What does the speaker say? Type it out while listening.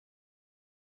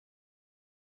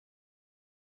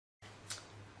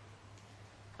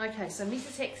Okay, so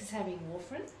Mrs. Hex is having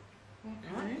warfarin.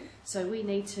 Okay. Right? So we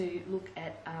need to look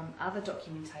at other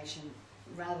documentation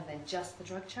rather than just the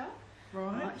drug chart.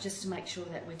 Right. Just to make sure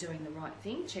that we're doing the right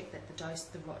thing. Check that the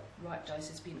right dose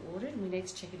has been ordered, and we need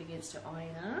to check it against her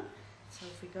INR. So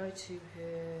if we go to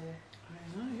her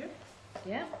INR, yep.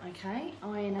 Yeah, okay.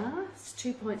 INR, it's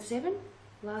 2.7,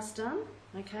 last done.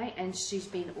 Okay, and she's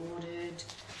been ordered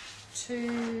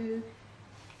 2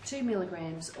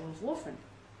 milligrams of warfarin.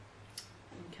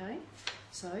 Okay,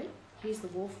 so here's the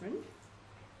warfarin.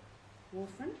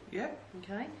 Yep.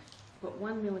 Okay, got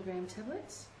 1 milligram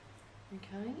tablets.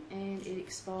 Okay, and it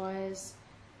expires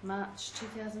March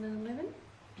 2011.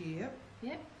 Yep.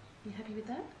 Yep, you happy with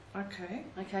that? Okay.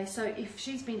 Okay, so if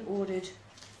she's been ordered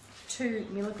 2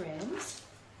 milligrams.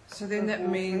 So then that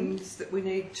means that we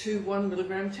need 2 1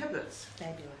 milligram tablets.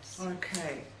 Fabulous.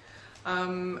 Okay.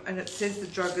 And it says the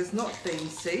drug has not been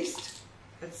ceased.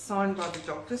 It's signed by the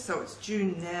doctor, so it's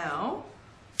due now.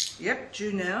 Yep,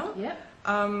 due now.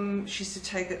 Yep. She's to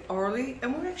take it orally,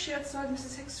 and we're actually outside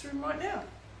Mrs. Hex's room right now.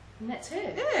 And that's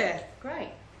her. Yeah.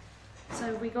 Great.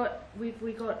 So we got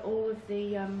all of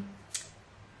the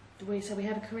so we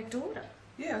have a correct order.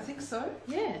 Yeah, I think so.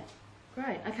 Yeah.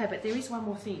 Great. Okay, but there is one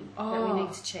more thing that we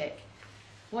need to check.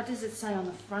 What does it say on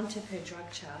the front of her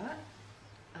drug chart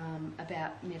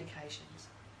about medications?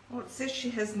 Well, it says she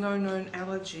has no known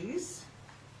allergies.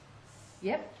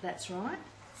 Yep, that's right.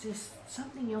 There's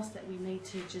something else that we need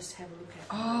to just have a look at.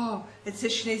 Oh, it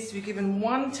says she needs to be given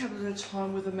 1 tablet at a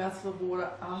time with a mouthful of water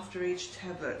after each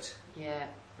tablet. Yeah,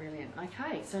 brilliant.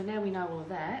 Okay, so now we know all of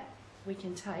that, we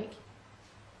can take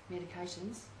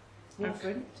medications,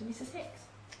 warfarin, to Mrs. Hex.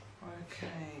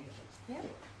 Okay. Yep.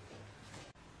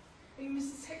 Are you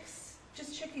Mrs. Hex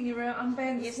just checking you out?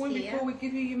 Unband this one before we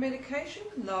give you your medication?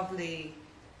 Lovely.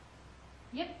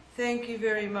 Yep. Thank you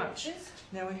very much.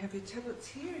 Now we have your tablets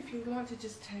here. If you would like to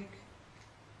just take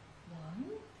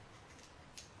 1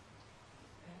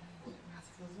 and a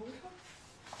mouthful of water.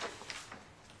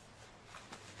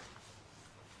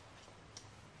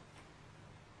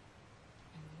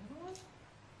 And the other one.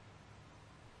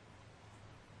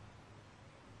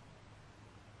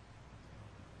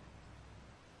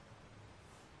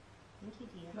 Thank you,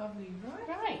 dear. Lovely, right?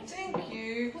 Great. Thank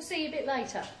you. We'll see you a bit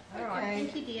later. All right.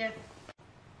 Thank you, dear.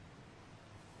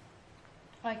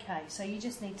 Okay, so you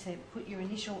just need to put your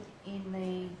initial in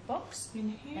the box In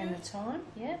here. and the time,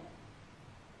 yeah.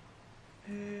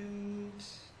 And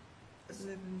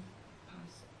 11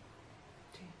 past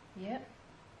 10. Yep.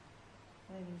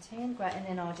 11:10, great, and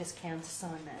then I'll just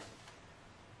countersign that.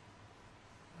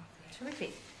 Lovely.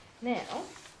 Terrific. Now,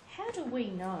 how do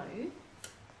we know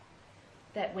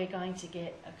that we're going to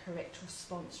get a correct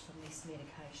response from this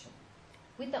medication?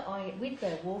 With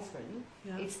the warfarin,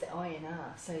 Yeah. it's the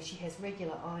INR, so she has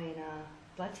regular INR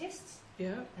blood tests,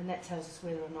 Yeah. and that tells us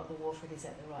whether or not the warfarin is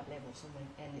at the right levels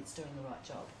and it's doing the right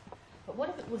job. But what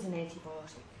if it was an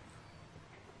antibiotic?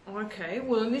 Okay,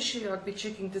 well initially I'd be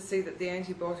checking to see that the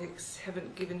antibiotics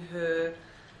haven't given her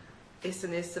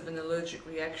SNS of an allergic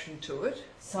reaction to it.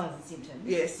 Signs and symptoms.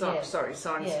 Yes, Yeah. sorry,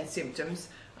 signs Yeah. and symptoms,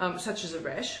 such as a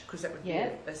rash, because that would be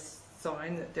Yeah. a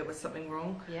sign that there was something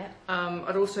wrong. Yeah.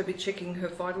 I'd also be checking her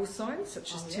vital signs,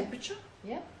 such as Oh, yeah. temperature.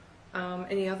 Yeah.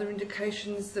 Any other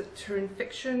indications that her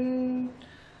infection,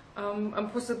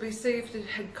 and possibly see if it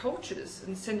had cultures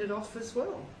and send it off as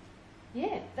well.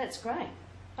 Yeah, that's great.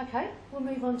 Okay, we'll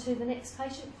move on to the next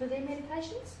patient for their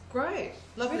medications. Great,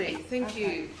 lovely, Terrific. thank Okay.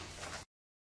 you.